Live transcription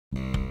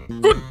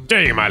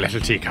day, my little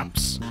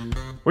teacups.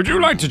 Would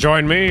you like to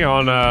join me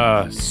on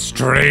a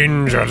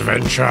strange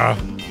adventure?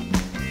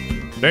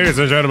 Ladies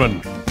and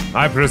gentlemen,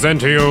 I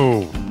present to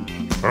you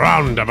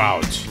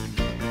Roundabout.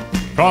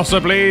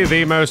 Possibly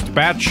the most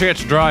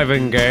batshit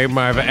driving game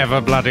I've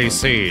ever bloody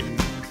seen.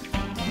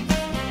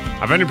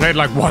 I've only played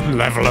like one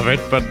level of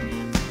it, but...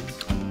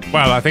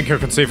 well, I think you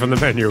can see from the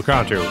menu,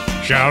 can't you?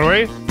 Shall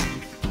we?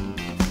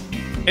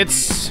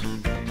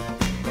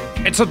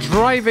 It's a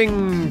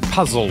driving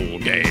puzzle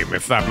game,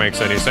 if that makes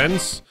any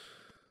sense.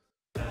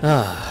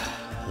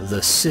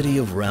 The city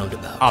of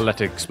Roundabout. I'll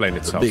let it explain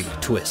itself. The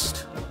big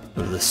twist.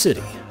 The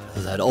city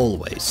that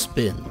always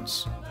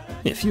spins.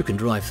 If you can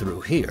drive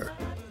through here,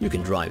 you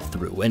can drive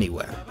through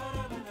anywhere.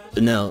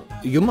 Now,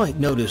 you might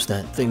notice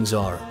that things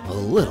are a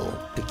little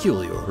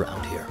peculiar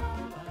around here.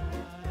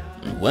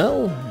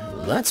 Well,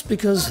 that's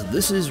because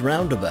this is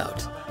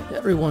Roundabout.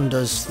 Everyone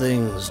does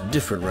things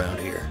different around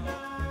here.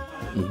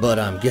 But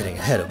I'm getting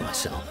ahead of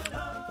myself.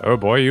 Oh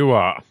boy, you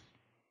are.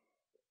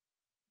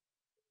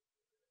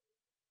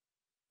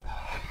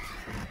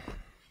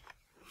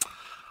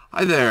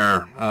 Hi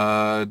there,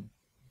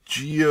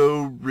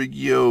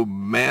 Giorgio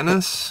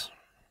Manos?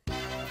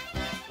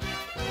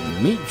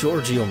 Meet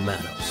Giorgio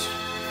Manos,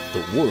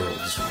 the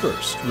world's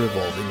first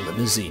revolving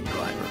limousine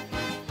driver.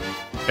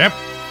 Yep.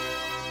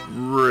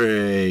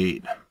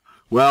 Great.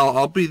 Well,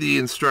 I'll be the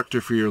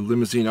instructor for your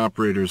limousine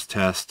operator's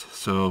test,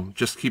 so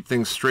just keep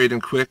things straight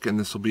and quick, and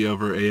this will be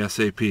over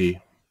ASAP.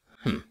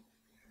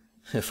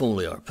 If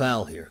only our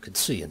pal here could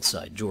see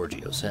inside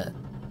Giorgio's head.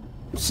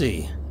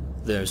 See,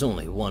 there's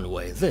only one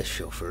way this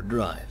chauffeur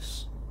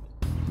drives.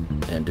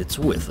 And it's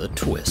with a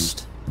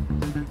twist.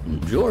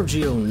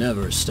 Giorgio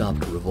never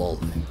stopped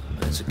revolving.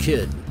 As a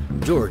kid,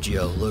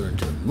 Giorgio learned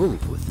to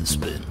move with the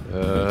spin,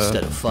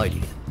 instead of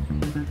fighting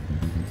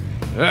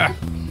it.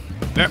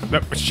 No,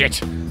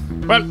 shit.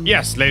 Well,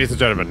 yes, ladies and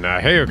gentlemen,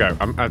 here you go.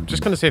 I'm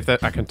just going to see if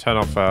I can turn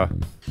off...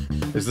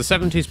 is the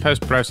 70s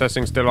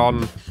post-processing still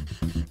on?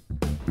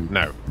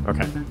 No.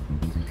 Okay.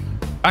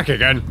 Back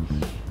again.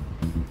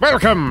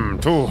 Welcome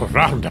to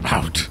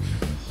Roundabout.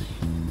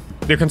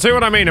 You can see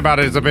what I mean about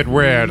it is a bit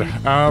weird.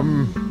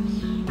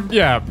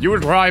 Yeah, you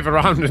would drive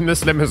around in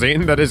this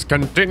limousine that is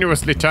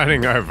continuously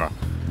turning over.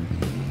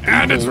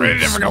 And it's really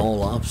difficult.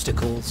 Small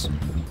obstacles.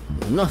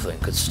 Nothing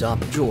could stop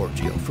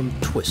Giorgio from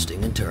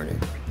twisting and turning.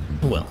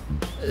 Well,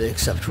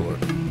 except for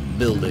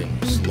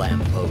buildings,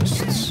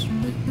 lampposts,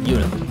 you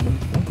know,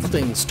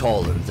 things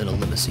taller than a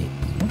limousine.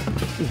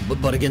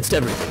 But against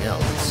everything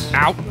else,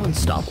 ow,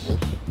 unstoppable.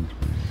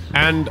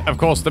 And of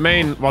course, one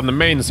of the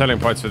main selling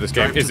points for this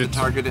game is its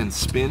target and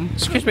spin.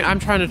 Excuse me, I'm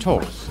trying to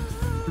talk.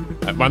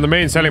 One of the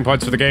main selling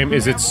points for the game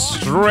is its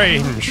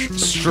strange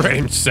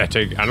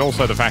setting, and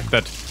also the fact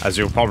that, as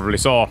you probably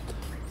saw,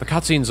 the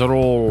cutscenes are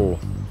all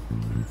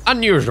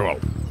unusual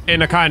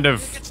in a kind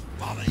of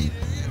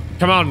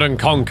Command and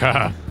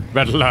Conquer,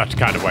 Red Alert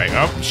kind of way.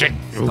 Oh shit!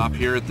 Stop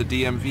here at the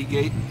DMV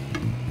gate.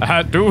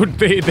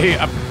 Dude,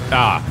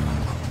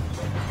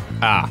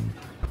 I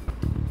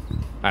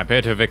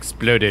appear to have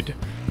exploded.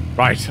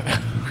 Right.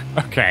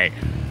 Okay.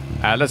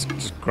 Let's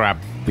just grab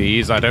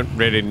these. I don't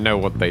really know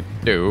what they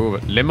do.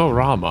 But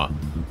Limorama.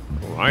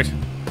 Alright.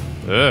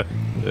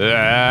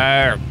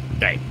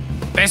 Okay.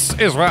 This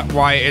is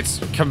why it's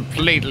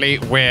completely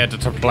weird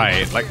to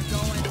play. Like,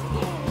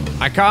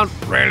 I can't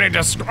really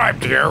describe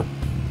to you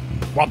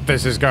what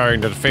this is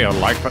going to feel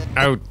like, but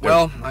oh...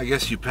 well, I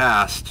guess you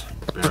passed.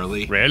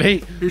 Barely.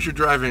 Really? Here's your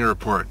driving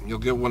report. You'll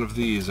get one of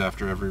these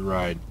after every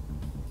ride.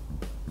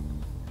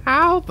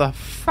 How the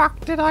fuck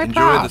did I Enjoy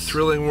pass? the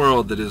thrilling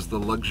world that is the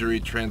luxury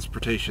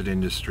transportation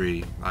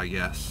industry, I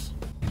guess.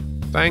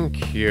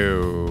 Thank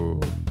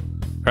you.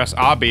 Press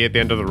RB at the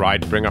end of the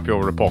ride to bring up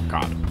your report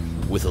card.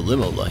 With a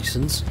limo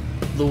license,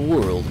 the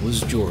world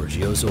was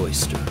Giorgio's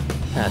oyster.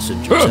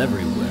 Passengers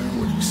everywhere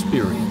would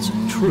experience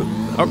a true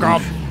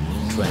revolution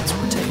in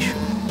transportation.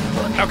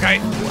 But okay.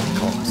 at what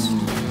cost?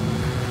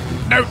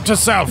 Note to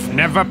self,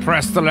 never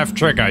press the left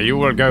trigger. You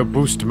will go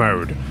boost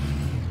mode.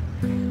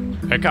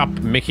 Pick up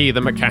Mickey the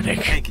mechanic.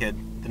 Hey kid,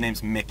 the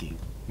name's Mickey.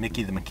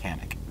 Mickey the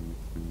mechanic.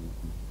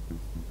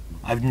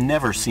 I've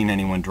never seen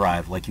anyone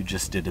drive like you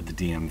just did at the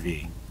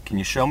DMV. Can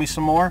you show me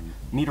some more?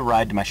 Need a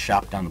ride to my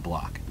shop down the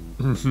block.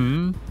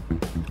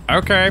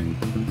 Okay.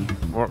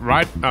 Well,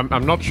 right,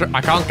 I'm not sure.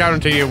 I can't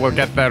guarantee you we'll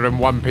get there in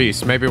one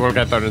piece. Maybe we'll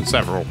get there in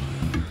several.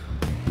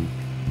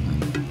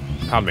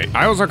 Pardon me.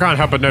 I also can't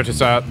help but notice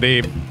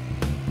the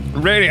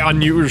really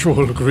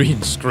unusual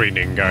green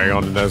screening going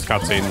on in those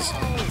cutscenes.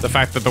 The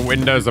fact that the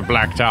windows are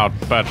blacked out,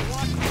 but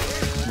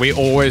we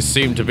always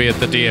seem to be at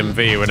the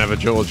DMV whenever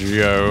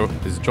Giorgio...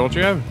 Is it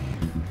Giorgio?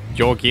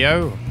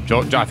 Giorgio?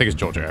 I think it's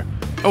Giorgio.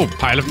 Oh,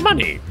 pile of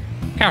money.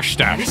 Cash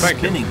stash, This thank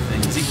you. spinning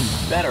thing is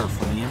even better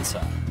from the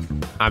inside.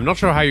 I'm not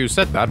sure how you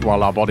said that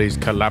while our bodies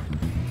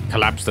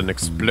collapsed and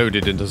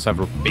exploded into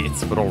several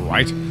bits, but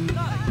alright.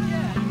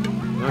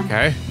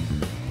 Okay.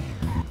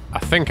 I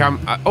think I'm...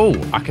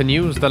 I can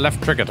use the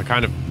left trigger to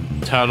kind of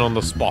turn on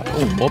the spot.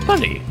 Oh, more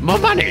money! More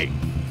money!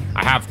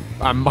 I have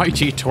a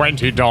mighty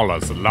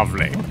 $20.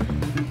 Lovely.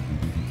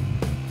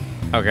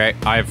 Okay,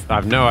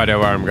 I've no idea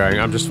where I'm going.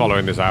 I'm just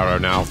following this arrow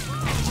now.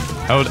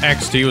 Hold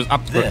X to use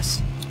up.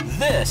 This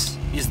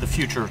is the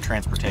future of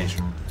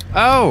transportation.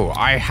 Oh,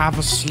 I have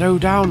a slow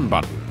down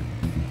button.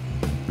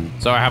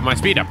 So I have my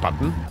speed up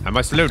button and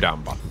my slow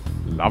down button.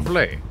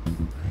 Lovely.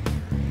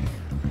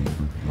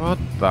 What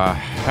the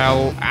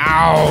hell?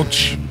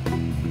 Ouch!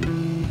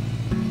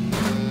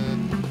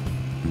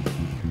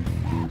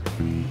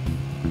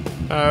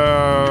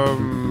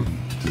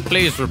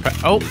 Please repair.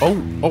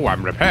 Oh,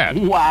 I'm repaired.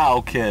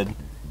 Wow, kid.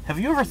 Have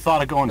you ever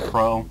thought of going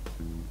pro?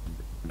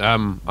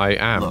 I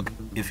am. Look,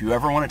 if you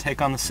ever want to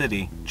take on the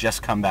city,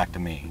 just come back to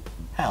me.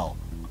 Hell,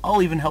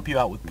 I'll even help you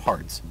out with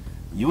parts.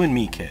 You and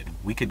me, kid,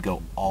 we could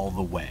go all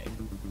the way.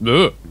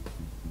 Ugh.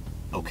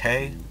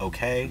 Okay.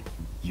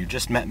 You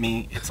just met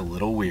me, it's a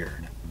little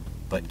weird.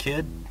 But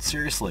kid,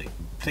 seriously,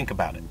 think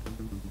about it.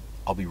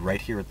 I'll be right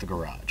here at the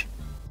garage.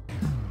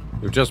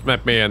 You just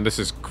met me and this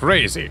is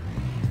crazy.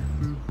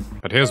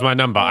 But here's my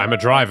number. I'm a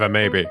driver,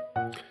 maybe.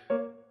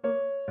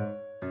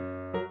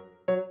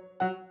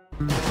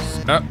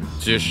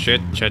 Just shit.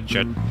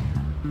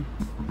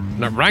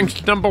 Now,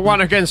 ranked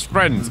 #1 against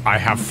friends. I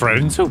have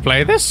friends who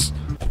play this?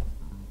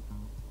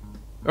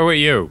 Who are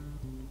you?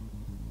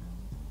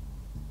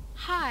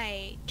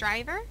 Hi,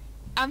 driver?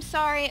 I'm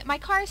sorry, my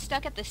car is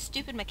stuck at the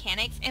stupid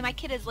mechanics and my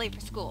kid is late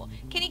for school.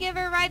 Can you give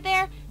her a ride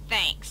there?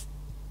 Thanks.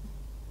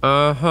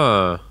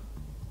 Uh-huh.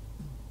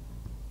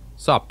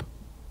 Sup?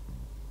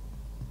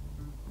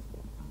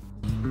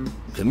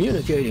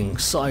 Communicating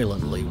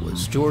silently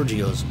was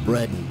Giorgio's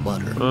bread and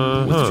butter.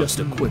 With just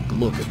a quick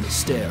look at the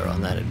stare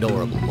on that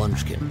adorable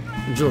munchkin,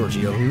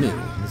 Giorgio knew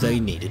they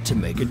needed to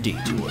make a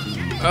detour.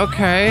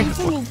 Okay.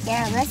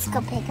 Let's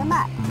go pick him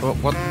up.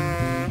 What?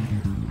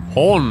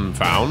 Horn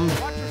found?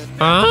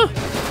 Huh?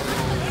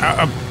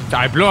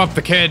 I blew up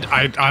the kid.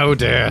 Oh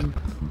dear.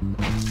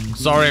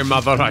 Sorry,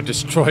 mother. I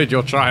destroyed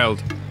your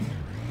child.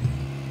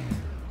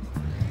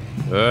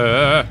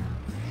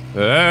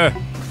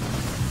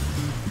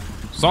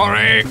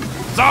 Sorry!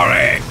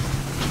 Zoe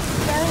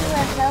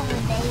lives over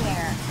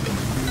there.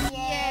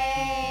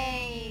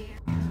 Yay!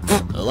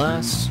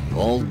 Alas,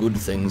 all good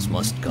things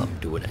must come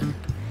to an end.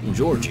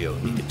 Giorgio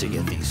needed to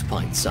get these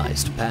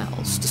pint-sized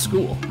pals to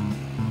school.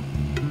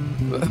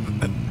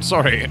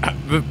 Sorry,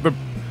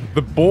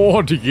 the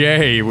bored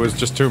yay was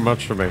just too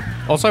much for me.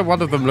 Also,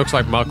 one of them looks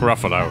like Mark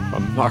Ruffalo.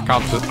 I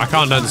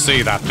can't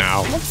unsee that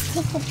now. Let's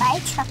take the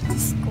bike truck to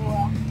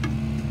school.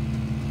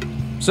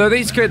 So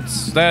these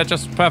kids, they're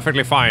just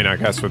perfectly fine, I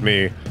guess, with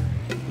me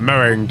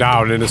mowing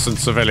down innocent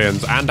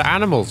civilians and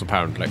animals,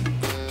 apparently.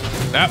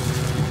 Yep.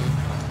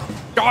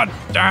 God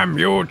damn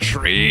you,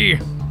 tree!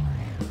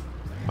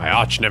 My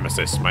arch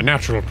nemesis, my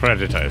natural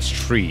predator is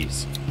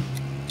trees.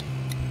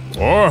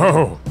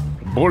 Whoa!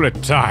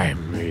 Bullet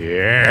time,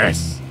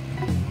 yes!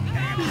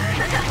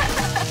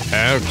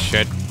 Oh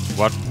shit,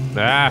 what?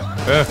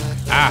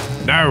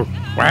 No!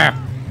 Where?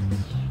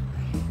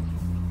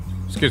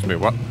 Excuse me,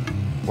 what?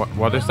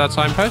 What is that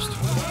signpost?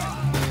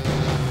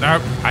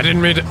 No, I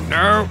didn't read it.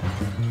 No!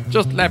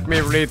 Just let me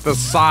read the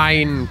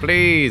sign,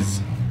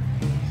 please.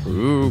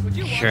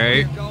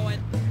 Okay.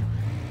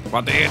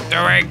 What are you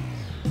doing?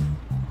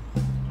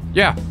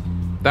 Yeah,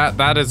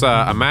 that is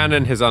a man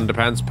in his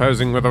underpants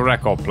posing with a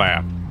record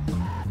player.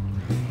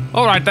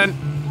 Alright then.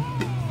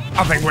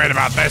 Nothing weird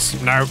about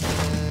this, no.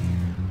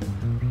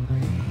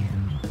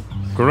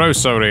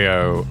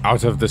 Grossorio,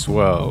 out of this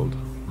world.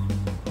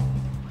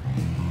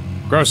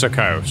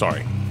 Grossoco,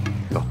 sorry.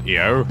 Not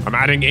EO. I'm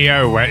adding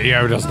EO where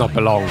EO does not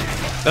belong.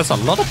 There's a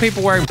lot of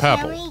people wearing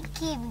purple. Can we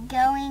keep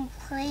going,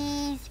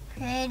 please?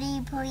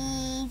 Pretty,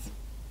 please?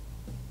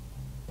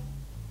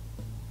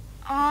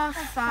 Oh,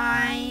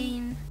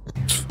 fine.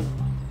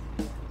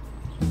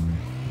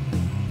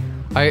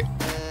 I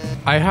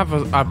have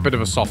a bit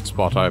of a soft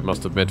spot, I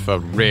must admit, for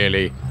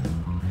really,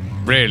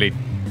 really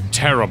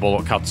terrible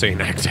cutscene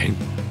acting.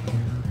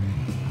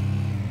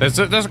 There's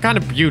a kind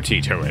of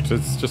beauty to it.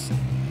 It's just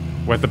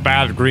with the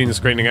bad green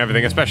screening and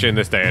everything, especially in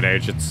this day and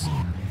age,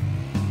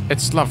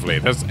 it's lovely.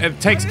 It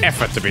takes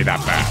effort to be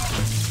that bad.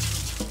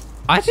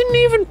 I didn't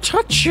even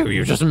touch you.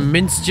 You just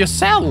minced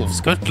yourselves.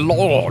 Good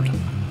lord.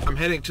 I'm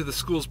heading to the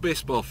school's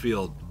baseball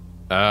field.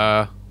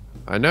 I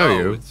know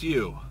you. Oh, it's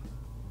you.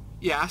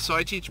 Yeah, so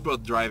I teach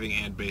both driving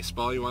and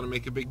baseball. You want to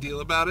make a big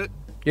deal about it?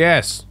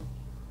 Yes.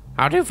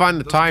 How do you find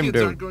the time, Those kids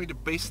dude? aren't going to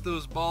base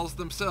those balls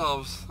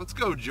themselves. Let's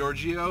go,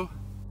 Giorgio.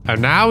 Oh,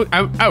 now,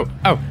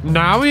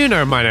 now you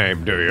know my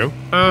name, do you?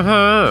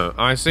 Uh-huh,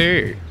 I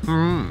see.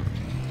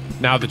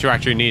 Now that you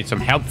actually need some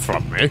help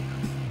from me.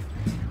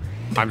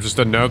 I'm just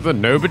another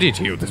nobody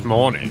to you this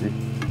morning.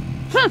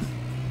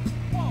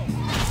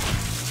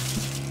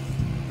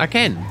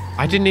 Again,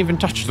 I didn't even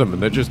touch them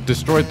and they just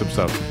destroyed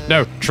themselves.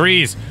 No,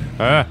 trees!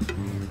 Oh,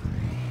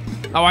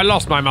 I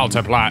lost my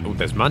multiplier. Oh,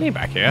 there's money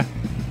back here.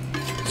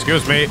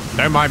 Excuse me,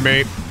 don't mind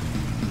me.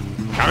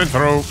 Coming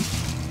through.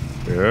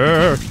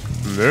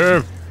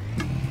 No.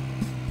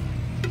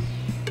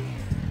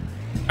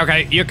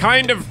 Okay, you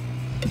kind of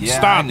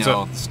start I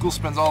know. The school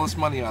spends all this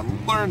money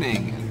on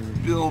learning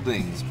and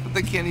buildings, but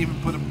they can't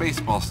even put a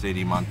baseball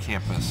stadium on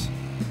campus.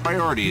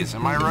 Priorities,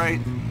 am I right?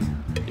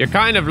 You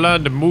kind of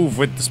learn to move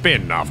with the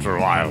spin after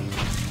a while.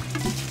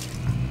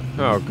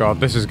 Oh god,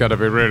 this is going to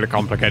be really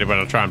complicated when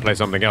I try and play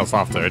something else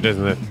after it,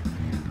 isn't it?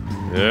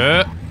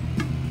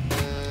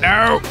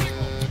 No!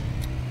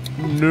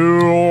 No!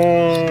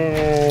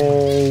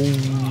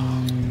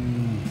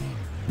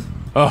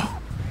 Oh.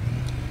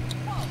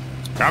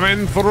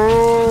 Coming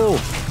through!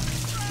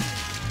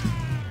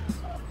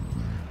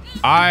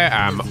 I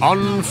am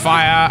on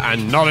fire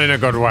and not in a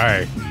good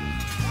way.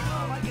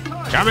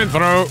 Coming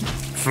through!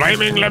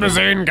 Flaming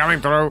limousine coming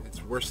through!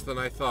 It's worse than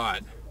I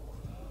thought.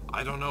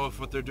 I don't know if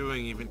what they're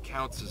doing even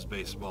counts as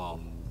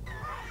baseball.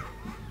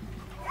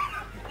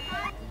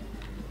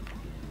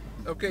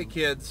 Okay,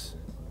 kids,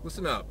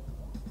 listen up.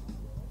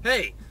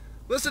 Hey,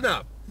 listen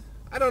up!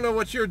 I don't know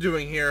what you're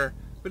doing here,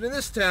 but in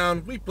this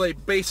town, we play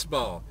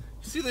baseball.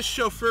 You see this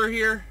chauffeur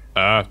here?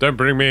 Don't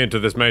bring me into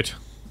this, mate.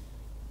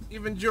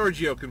 Even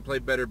Giorgio can play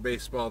better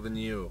baseball than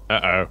you.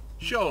 Uh-oh.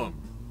 Show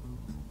him.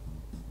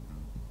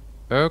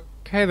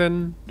 Okay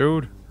then,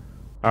 dude.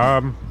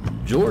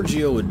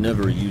 Giorgio had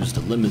never used a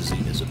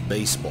limousine as a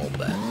baseball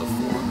bat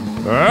before.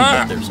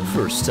 Ah! But there's a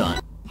first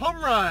time.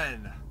 Home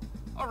run!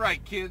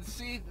 Alright, kids,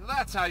 see?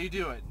 That's how you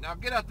do it. Now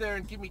get out there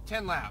and give me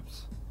 10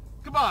 laps.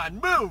 Come on,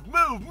 move,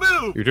 move,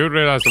 move! You do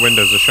realize the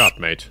windows are shut,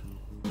 mate.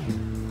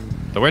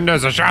 The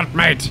windows are shut,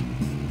 mate!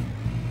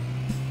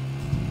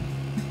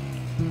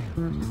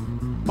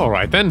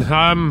 Alright then,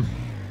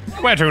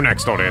 where to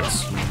next,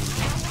 audience?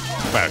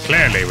 Well,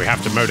 clearly we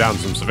have to mow down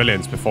some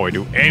civilians before we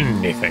do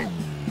anything.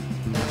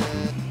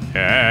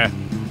 Yeah.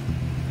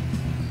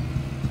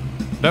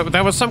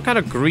 There was some kind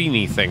of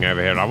greeny thing over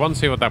here. I want to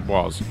see what that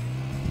was.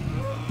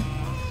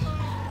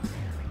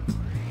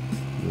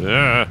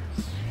 Yeah.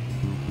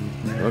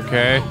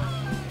 Okay.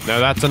 No,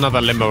 that's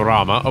another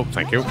Limorama. Oh,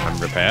 thank you. I'm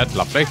repaired.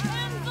 Lovely.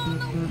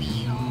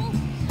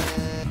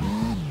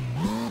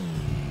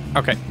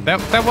 Okay,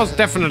 there was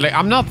definitely...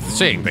 I'm not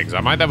seeing things,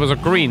 am I? There was a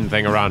green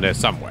thing around here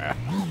somewhere.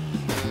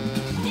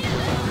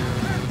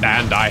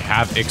 And I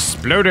have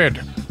exploded.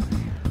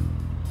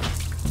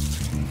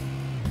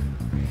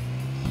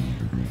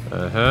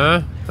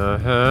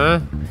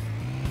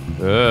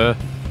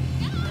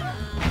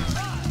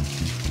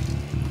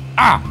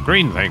 Ah,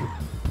 green thing.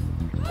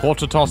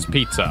 Quarter toss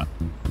pizza.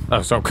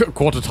 Oh, so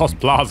quarter toss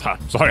plaza.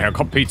 Sorry, I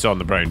got pizza on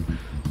the brain.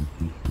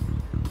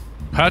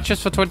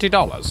 Purchase for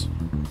 $20.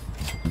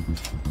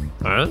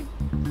 Huh?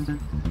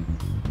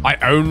 I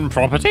own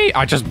property?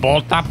 I just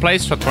bought that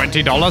place for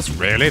 $20?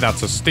 Really?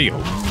 That's a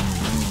steal.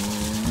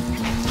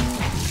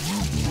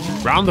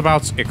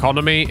 Roundabout's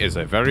economy is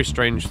a very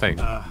strange thing.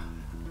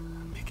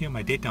 Picking up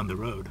my date down the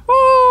road.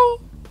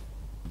 Oh.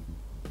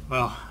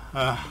 Well,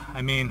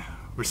 I mean,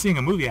 we're seeing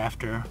a movie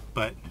after,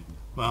 but,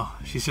 well,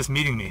 she's just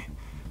meeting me.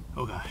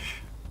 Oh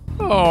gosh.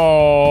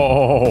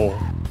 Oh.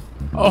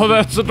 Oh,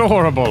 that's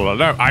adorable.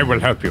 No, I will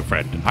help you,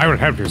 friend. I will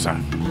help you, sir.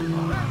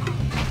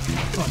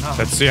 Oh no.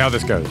 Let's see how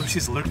this goes. What if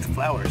she's allergic to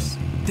flowers?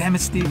 Damn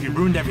it, Steve, you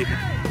ruined everything.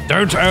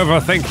 Don't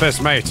overthink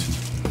this, mate.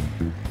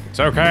 It's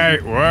okay.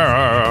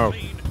 Whoa.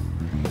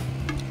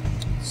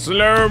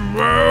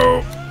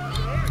 Slow-mo.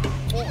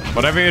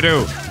 Whatever you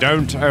do,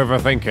 don't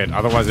overthink it.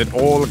 Otherwise, it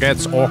all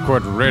gets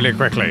awkward really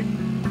quickly.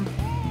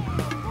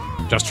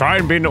 Just try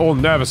and be all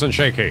nervous and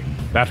shaky.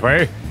 That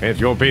way,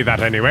 you'll be that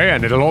anyway,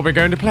 and it'll all be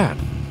going to plan.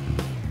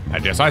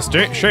 And yes, I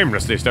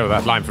shamelessly stole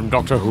that line from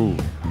Doctor Who.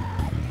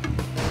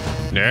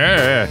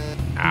 Yeah.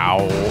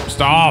 Ow.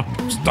 Stop.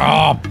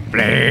 Stop,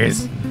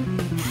 please.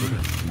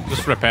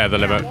 Just repair the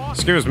limo.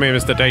 Excuse me,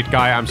 Mr. Date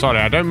Guy. I'm sorry.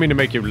 I don't mean to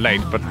make you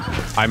late, but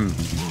I'm,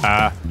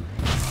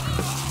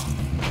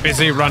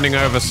 busy running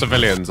over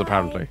civilians,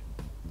 apparently.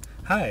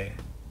 Hi.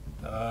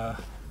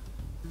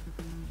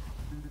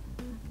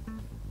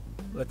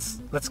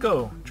 Let's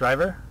go,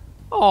 driver.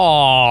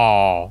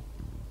 Aww.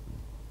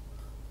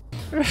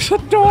 It's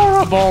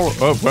adorable.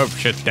 Oh,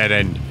 shit, dead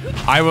end.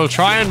 I will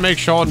try and make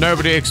sure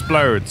nobody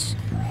explodes.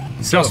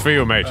 Just for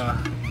you, mate.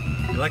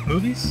 You like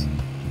movies?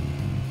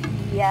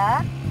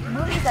 Yeah,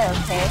 movies are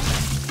okay.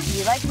 Do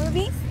you like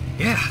movies?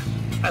 Yeah,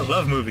 I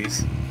love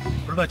movies.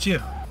 What about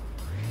you?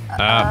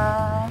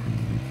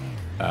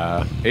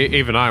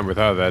 Even I'm with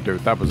her there, dude.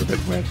 That was a bit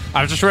weird.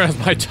 I've just realized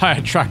my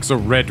tire tracks are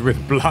red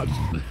with blood.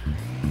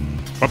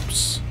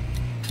 Whoops.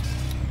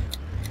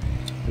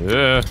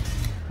 Yeah.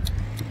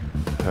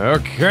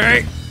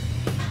 Okay.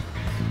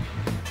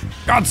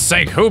 God's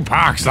sake, who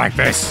parks like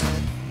this?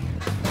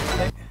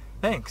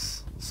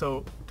 Thanks.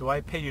 So, do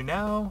I pay you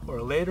now,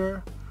 or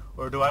later,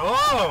 or do I...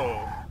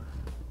 Whoa!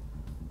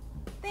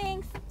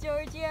 Thanks,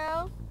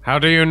 Giorgio. How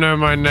do you know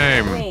my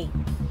name? Wait,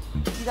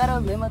 you got a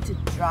limo to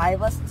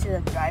drive us to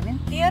the drive-in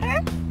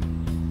theater?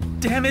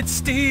 Damn it,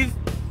 Steve!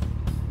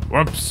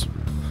 Whoops.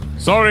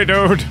 Sorry,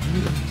 dude.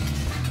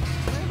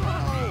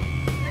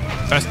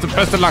 Best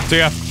of luck to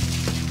you.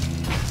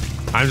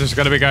 I'm just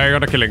gonna be going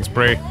on a killing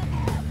spree.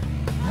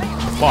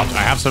 What?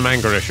 I have some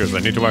anger issues. I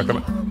need to work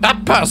them.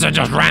 That person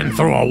just ran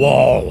through a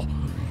wall.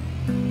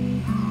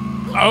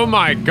 Oh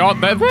my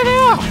god, there they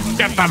are!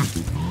 Get them!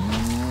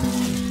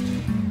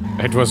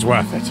 It was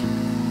worth it.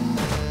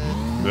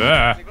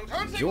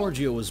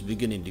 Giorgio was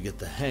beginning to get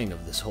the hang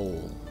of this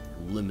whole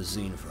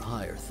limousine for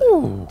hire thing.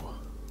 Ooh.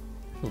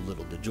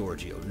 Little did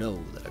Giorgio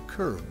know that a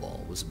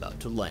curveball was about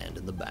to land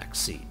in the back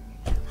seat.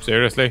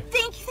 Seriously?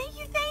 Thank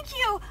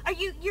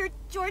you. You're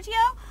Giorgio?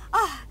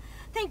 Oh,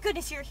 thank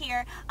goodness you're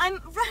here. I'm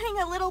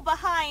running a little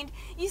behind.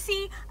 You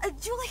see,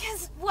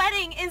 Julia's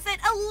wedding is at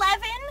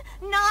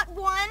 11, not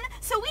 1,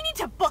 so we need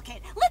to book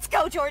it. Let's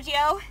go,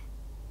 Giorgio.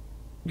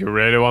 You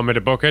really want me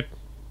to book it?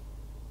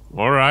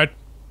 Alright.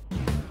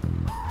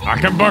 I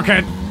can book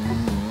it!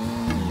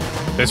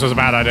 This was a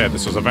bad idea.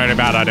 This was a very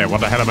bad idea.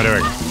 What the hell am I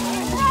doing?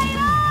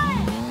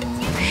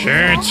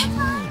 Shit!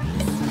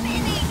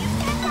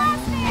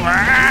 Far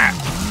out.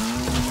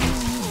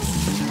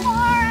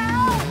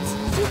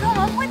 You come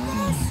up with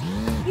this?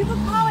 You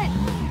could call it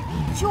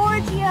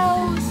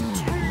Giorgio's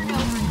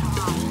turnover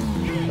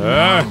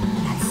car.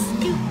 That's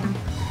stupid.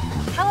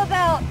 How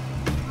about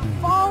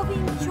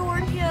Evolving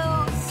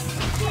Giorgio's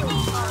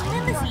spinning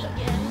limousine?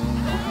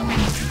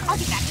 I'll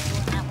get back to you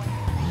on that one.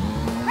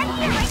 Right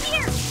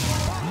here.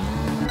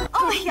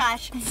 Oh my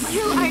gosh,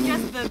 you are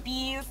just the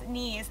bee's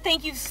knees.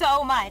 Thank you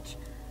so much.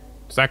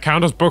 Does that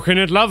count as booking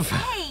it, love?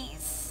 Hey,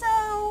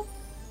 so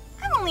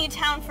I'm only in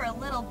town for a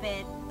little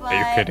bit, but Are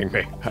you kidding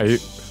me? Are you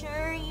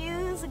sure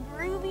use a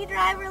groovy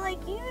driver like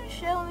you to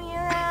show me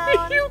around?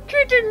 Are you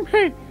kidding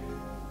me?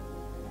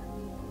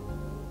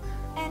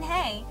 And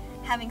hey,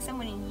 having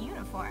someone in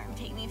uniform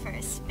take me for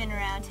a spin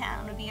around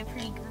town would be a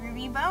pretty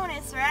groovy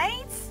bonus,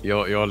 right?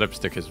 Your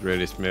lipstick is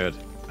really smeared.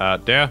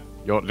 Dear,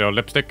 your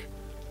lipstick.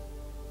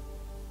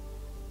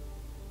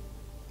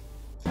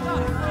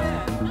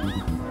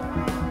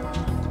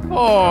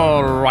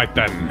 All right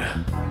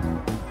then.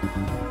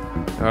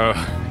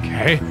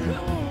 Okay.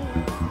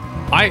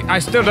 I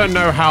still don't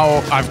know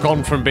how I've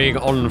gone from being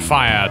on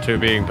fire to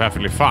being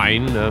perfectly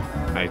fine.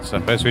 I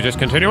suppose we just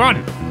continue on.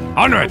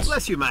 Onwards.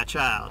 Bless you, my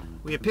child.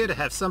 We appear to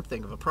have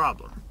something of a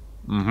problem.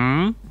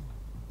 Mm-hmm.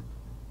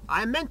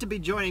 I am meant to be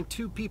joining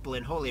 2 people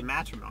in holy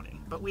matrimony,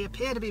 but we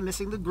appear to be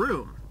missing the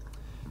groom.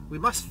 We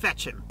must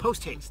fetch him,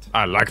 post-haste.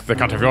 I like the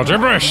cut of your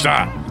gibberish,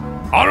 sir.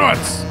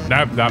 Onwards!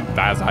 No,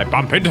 as I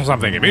bump into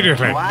something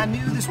immediately. Oh, I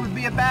knew this would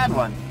be a bad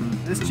one.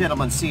 This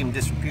gentleman seemed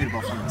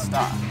disreputable from the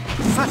start.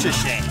 Such a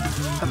shame.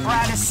 The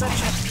bride is such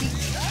a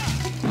peach.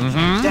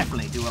 Mm-hmm.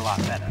 Definitely do a lot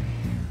better.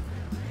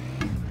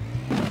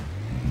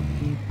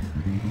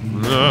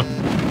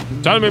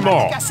 Tell me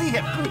more. I see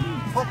him.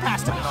 Pull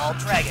past him and I'll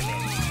drag him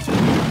in.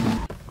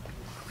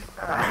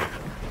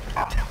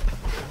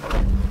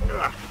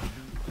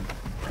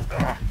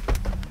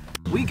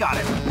 We got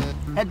him.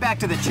 Head back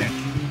to the church.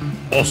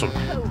 Awesome.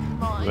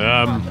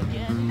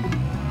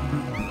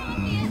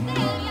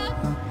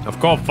 I've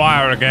caught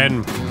fire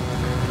again.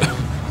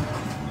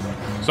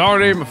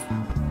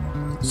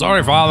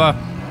 Sorry, Father.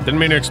 Didn't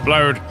mean to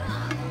explode.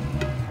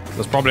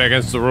 That's probably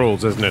against the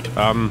rules, isn't it?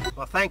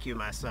 Well, thank you,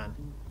 my son.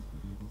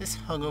 This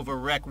hungover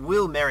wreck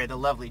will marry the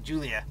lovely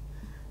Julia,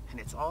 and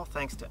it's all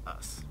thanks to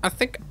us. I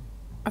think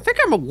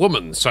I'm a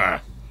woman,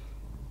 sir.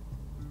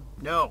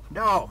 No,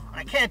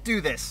 I can't do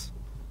this.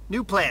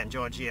 New plan,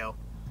 Giorgio.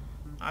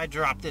 I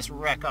drop this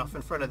wreck off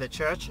in front of the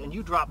church, and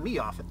you drop me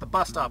off at the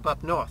bus stop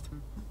up north.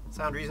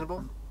 Sound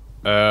reasonable?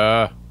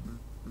 Oh,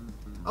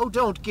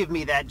 don't give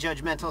me that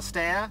judgmental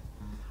stare.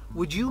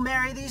 Would you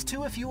marry these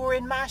 2 if you were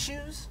in my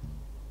shoes?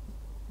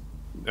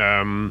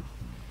 I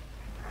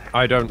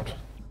don't.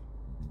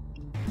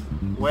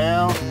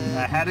 Well,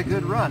 I had a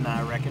good run,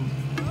 I reckon.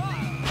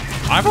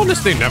 I've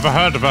honestly never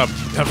heard of a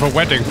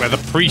wedding where the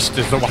priest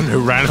is the one who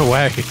ran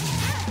away.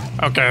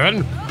 Okay,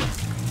 then.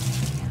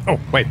 Oh,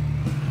 wait.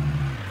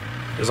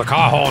 There's a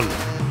car horn.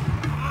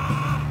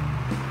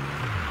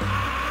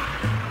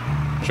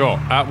 Sure.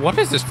 What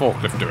is this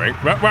forklift doing?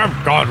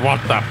 Oh, God,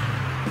 what the?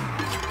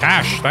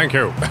 Cash, thank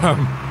you.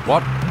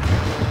 What?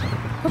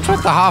 What's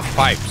with the half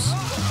pipes?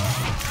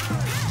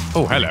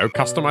 Oh, hello.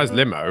 Customized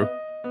limo.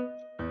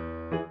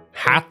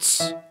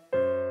 Hats?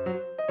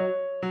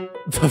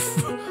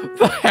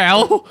 The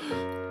hell?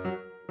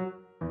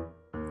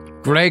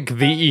 Greg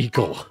the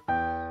Eagle.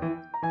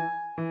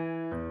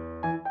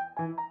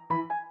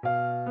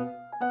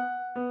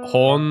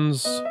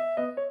 Horns.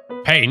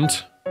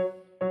 Paint.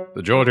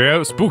 The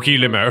Giorgio spooky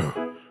limo.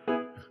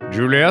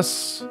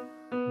 Julius.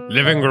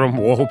 Living room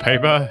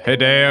wallpaper.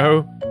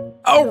 Hideo.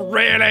 Oh,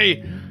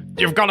 really?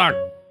 You've got a...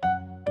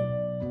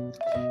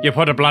 You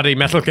put a bloody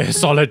Metal Gear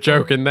Solid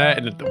joke in there.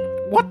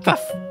 What the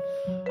f...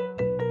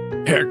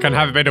 Here, can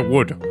have a bit of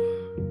wood.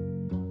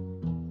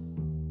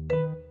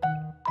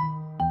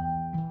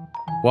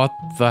 What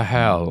the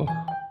hell?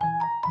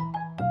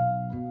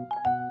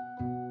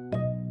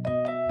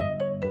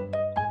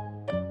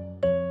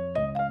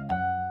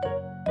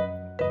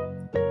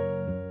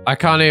 I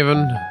can't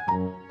even...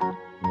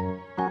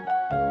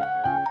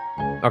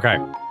 Okay.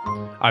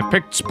 I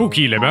picked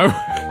spooky limo,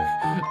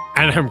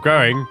 and I'm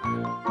going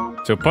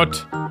to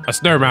put a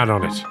snowman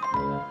on it.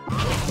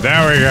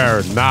 There we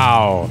go.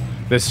 Now,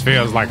 this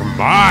feels like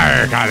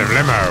my kind of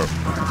limo.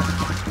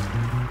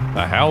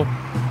 The hell?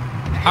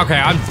 Okay,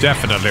 I'm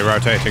definitely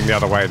rotating the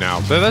other way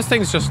now. So those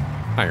things just...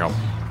 Hang on.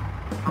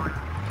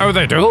 Oh,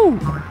 they do?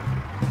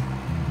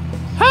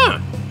 Huh.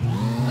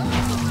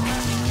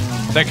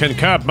 They can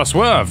curb my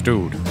swerve,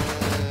 dude.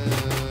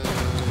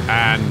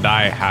 And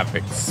I have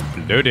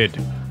exploded.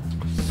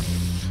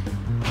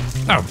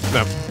 Oh,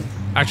 no.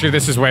 Actually,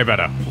 this is way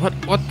better.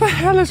 What the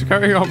hell is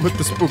going on with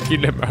the spooky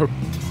limo?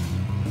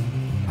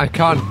 I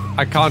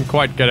can't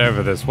quite get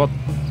over this. What?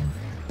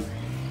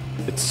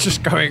 It's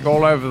just going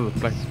all over the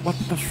place. What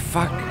the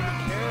fuck?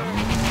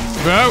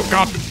 Oh,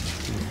 God.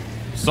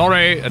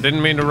 Sorry, I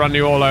didn't mean to run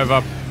you all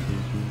over.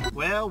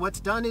 Well, what's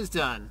done is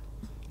done.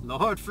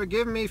 Lord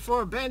forgive me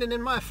for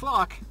abandoning my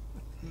flock.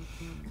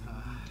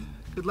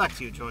 Good luck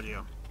to you,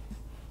 Giorgio.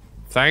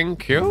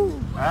 Thank you.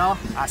 Well,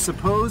 I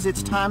suppose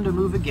it's time to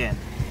move again.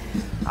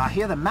 I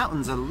hear the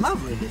mountains are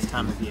lovely this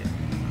time of year.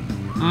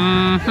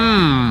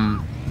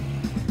 Mm-hmm.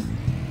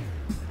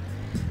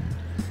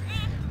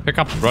 Pick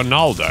up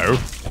Ronaldo.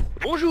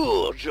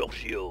 Bonjour,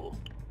 Giorgio.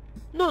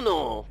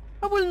 No,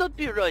 I will not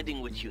be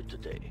riding with you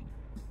today.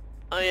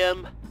 I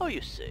am, how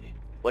you say,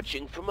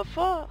 watching from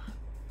afar.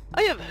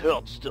 I have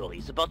heard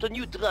stories about a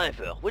new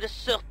driver with a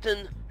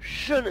certain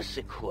je ne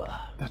sais quoi.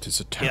 That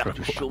is a Care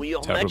to show me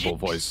your terrible magic?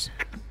 voice.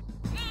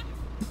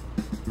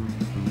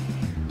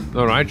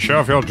 Alright, show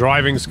off your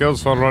driving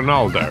skills for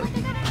Ronaldo.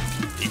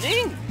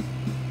 Kidding?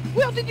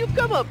 Where did you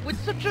come up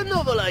with such a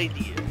novel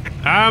idea?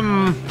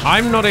 I'm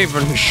not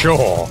even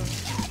sure.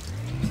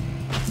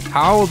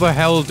 How the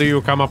hell do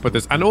you come up with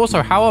this? And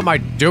also, how am I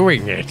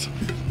doing it?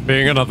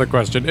 Being another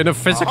question. In a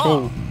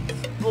physical...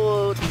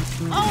 But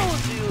how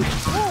do you...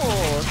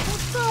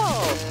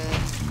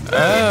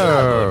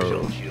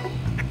 Oh.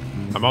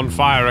 I'm on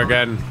fire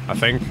again, I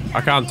think. I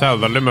can't tell.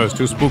 The limo's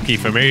too spooky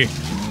for me.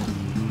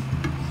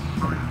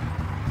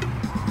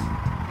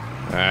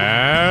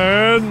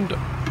 And...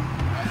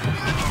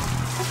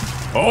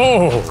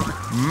 Oh!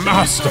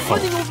 Masterful!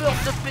 Running over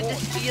the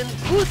pedestrian,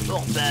 good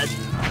or bad?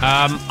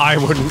 I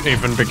wouldn't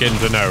even begin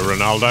to know,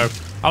 Ronaldo.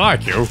 I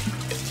like you.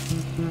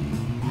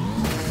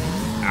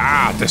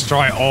 Ah,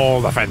 destroy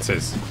all the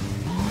fences.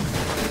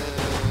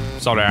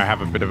 Sorry, I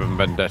have a bit of a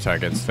vendetta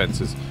against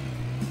fences.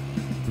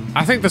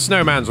 I think the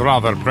snowman's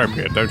rather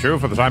appropriate, don't you,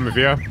 for the time of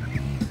year?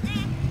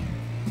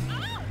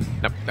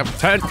 No,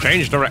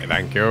 change direction,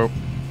 thank you.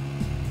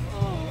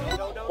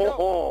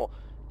 Oh,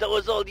 that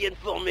was all the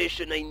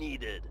information I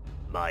needed,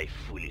 my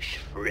foolish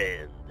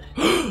friend.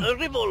 A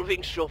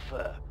revolving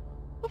chauffeur.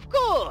 Of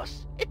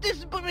course, it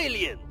is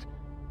brilliant.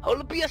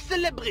 I'll be a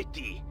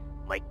celebrity.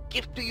 My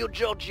gift to you,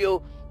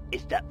 Giorgio,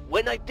 is that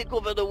when I take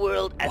over the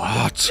world as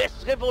the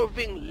best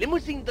revolving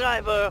limousine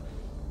driver,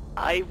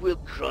 I will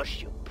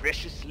crush your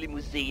precious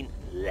limousine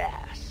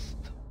last.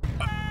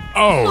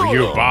 Oh,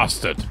 you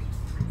bastard.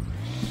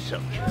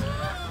 Sucker.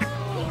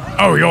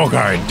 Oh, you're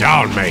going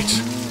down,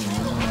 mate.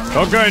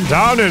 You're going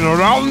down in a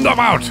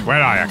roundabout.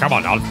 Where are you? Come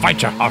on, I'll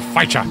fight you. I'll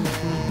fight you.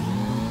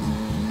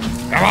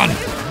 Come on.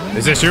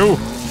 Is this you?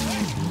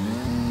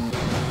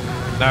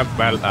 No,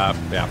 well,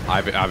 yeah,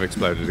 I've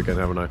exploded again,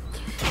 haven't I?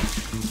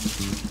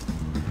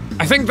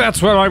 I think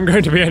that's where I'm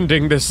going to be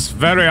ending this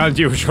very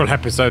unusual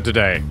episode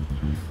today.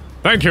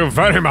 Thank you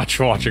very much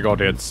for watching,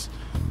 audience.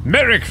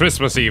 Merry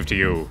Christmas Eve to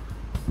you.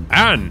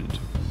 And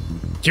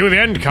cue the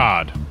end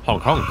card.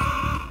 Honk honk.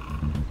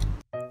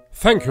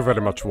 Thank you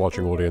very much for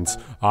watching, audience.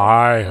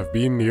 I have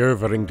been the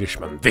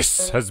Over-Englishman.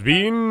 This has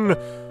been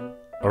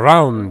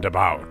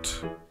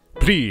Roundabout.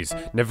 Please,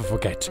 never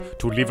forget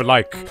to leave a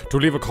like, to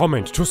leave a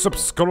comment, to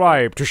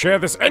subscribe, to share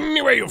this any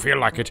way you feel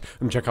like it,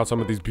 and check out some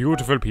of these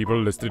beautiful people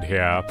listed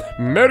here.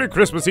 Merry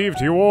Christmas Eve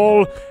to you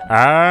all,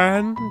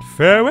 and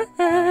farewell!